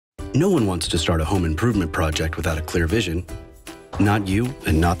No one wants to start a home improvement project without a clear vision. Not you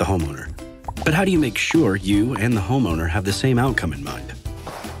and not the homeowner. But how do you make sure you and the homeowner have the same outcome in mind?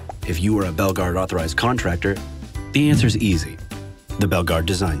 If you are a Belgard Authorized Contractor, the answer's easy. The Belgard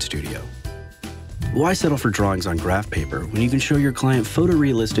Design Studio. Why settle for drawings on graph paper when you can show your client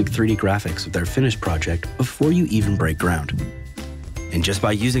photorealistic 3D graphics of their finished project before you even break ground? And just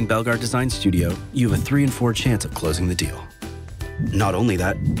by using Belgard Design Studio, you have a 3 in 4 chance of closing the deal. Not only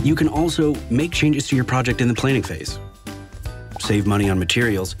that, you can also make changes to your project in the planning phase, save money on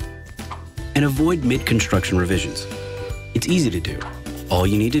materials, and avoid mid-construction revisions. It's easy to do. All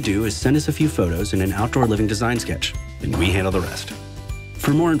you need to do is send us a few photos and an outdoor living design sketch, and we handle the rest.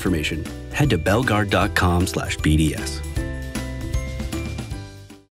 For more information, head to belgard.com/BDS.